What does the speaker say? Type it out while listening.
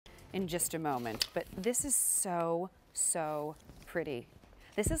in just a moment, but this is so, so pretty.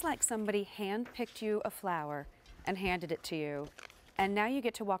 This is like somebody hand-picked you a flower and handed it to you. And now you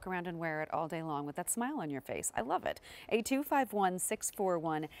get to walk around and wear it all day long with that smile on your face. I love it.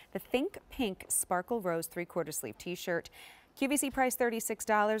 A251641, the Think Pink Sparkle Rose 3/4 sleeve t-shirt. QVC price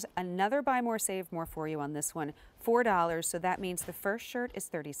 $36. Another buy more, save more for you on this one, $4. So that means the first shirt is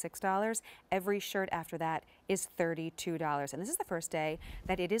 $36. Every shirt after that is $32. And this is the first day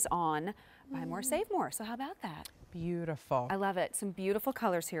that it is on buy more, save more. So how about that? Beautiful. I love it. Some beautiful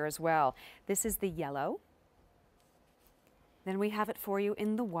colors here as well. This is the yellow. Then we have it for you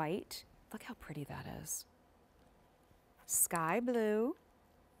in the white. Look how pretty that is. Sky blue.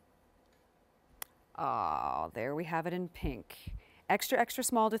 Oh, there we have it in pink. Extra, extra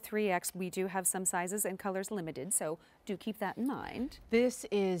small to 3X. We do have some sizes and colors limited, so do keep that in mind. This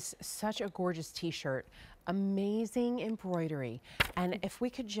is such a gorgeous t-shirt. Amazing embroidery. And if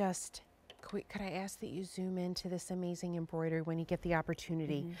we could just, could I ask that you zoom into this amazing embroidery when you get the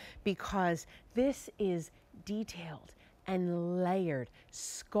opportunity? Because this is detailed and layered,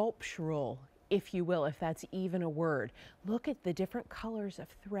 sculptural, if you will, if that's even a word. Look at the different colors of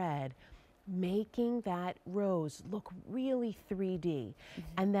thread, making that rose look really 3D.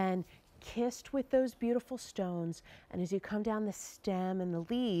 And then kissed with those beautiful stones. And as you come down the stem and the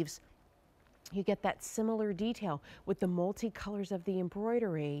leaves, you get that similar detail with the multicolors of the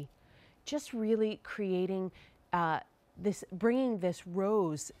embroidery, just really creating bringing this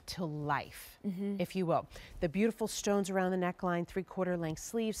rose to life, if you will. The beautiful stones around the neckline, 3/4 length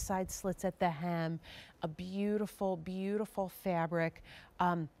sleeves, side slits at the hem, a beautiful, beautiful fabric.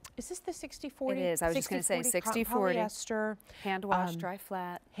 Is this the 60/40? It is. I was just going to say 60/40. Polyester. Hand wash, dry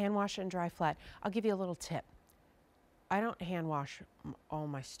flat. Hand wash and dry flat. I'll give you a little tip. I don't hand wash all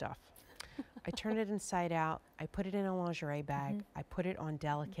my stuff. I turn it inside out, I put it in a lingerie bag, I put it on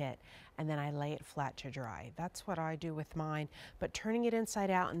delicate, and then I lay it flat to dry. That's what I do with mine. But turning it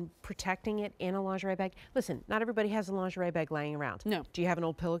inside out and protecting it in a lingerie bag. Listen, not everybody has a lingerie bag laying around. No. Do you have an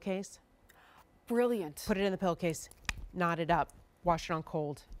old pillowcase? Brilliant. Put it in the pillowcase, knot it up, wash it on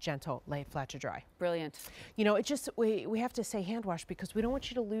cold, gentle, lay it flat to dry. Brilliant. You know, it just, we have to say hand wash because we don't want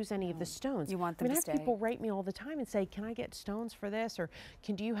you to lose any of the stones. You want them to stay. I have people write me all the time and say, can I get stones for this? Or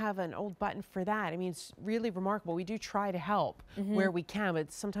do you have an old button for that? I mean, it's really remarkable. We do try to help where we can,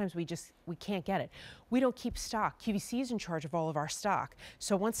 but sometimes we can't get it. We don't keep stock. QVC is in charge of all of our stock.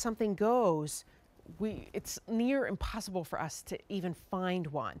 So once something goes, it's near impossible for us to even find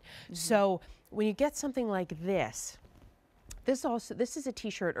one. So when you get something like this, this is a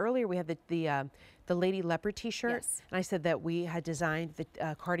t-shirt. Earlier we had the Lady Leopard t-shirt, and I said that we had designed the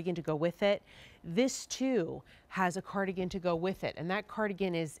cardigan to go with it. This too has a cardigan to go with it, and that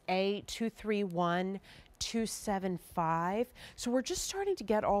cardigan is A231275. So we're just starting to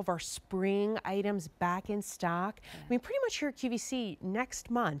get all of our spring items back in stock. I mean, pretty much here at QVC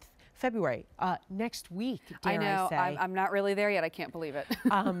next month, February, next week, dare I know, say. I'm not really there yet. I can't believe it.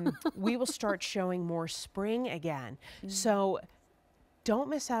 We will start showing more spring again. So don't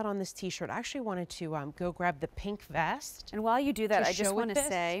miss out on this t-shirt. I actually wanted to go grab the pink vest. And while you do that, I just want to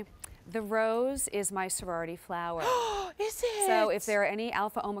say, the rose is my sorority flower. Is it? So if there are any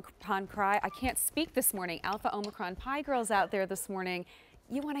Alpha Omicron I can't speak this morning, Alpha Omicron Pi girls out there this morning,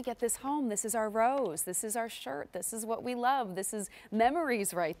 you want to get this home. This is our rose. This is our shirt. This is what we love. This is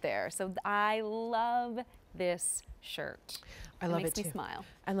memories right there. So I love this shirt. I love it too. Makes me smile.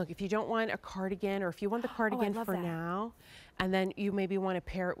 And look, if you don't want a cardigan, or if you want the cardigan for now, and then you maybe want to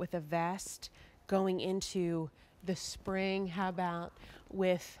pair it with a vest going into the spring, how about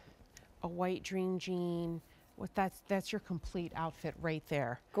with a white dream jean? That's your complete outfit right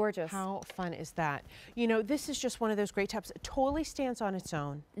there. Gorgeous. How fun is that? You know, this is just one of those great tops. It totally stands on its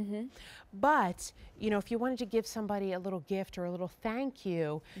own. But, you know, if you wanted to give somebody a little gift or a little thank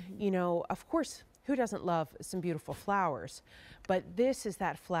you, you know, of course, who doesn't love some beautiful flowers? But this is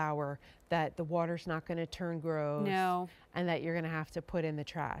that flower that the water's not going to turn gross. No. And that you're going to have to put in the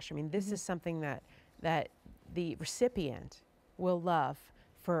trash. I mean, this is something that the recipient will love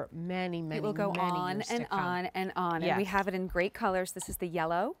for many, many, it will go on years and on and on. And we have it in great colors. This is the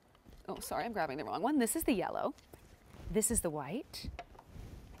yellow. Oh, sorry, I'm grabbing the wrong one. This is the yellow. This is the white.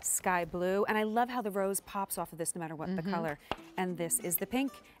 Sky blue. And I love how the rose pops off of this no matter what the color. And this is the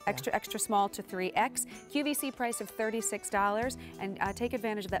pink. Extra, extra small to 3X. QVC price of $36. And take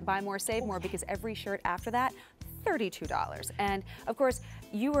advantage of that buy more, save more, because every shirt after that, $32. And of course,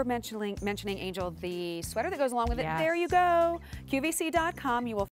 you were mentioning, Angel, the sweater that goes along with it. There you go. QVC.com. You will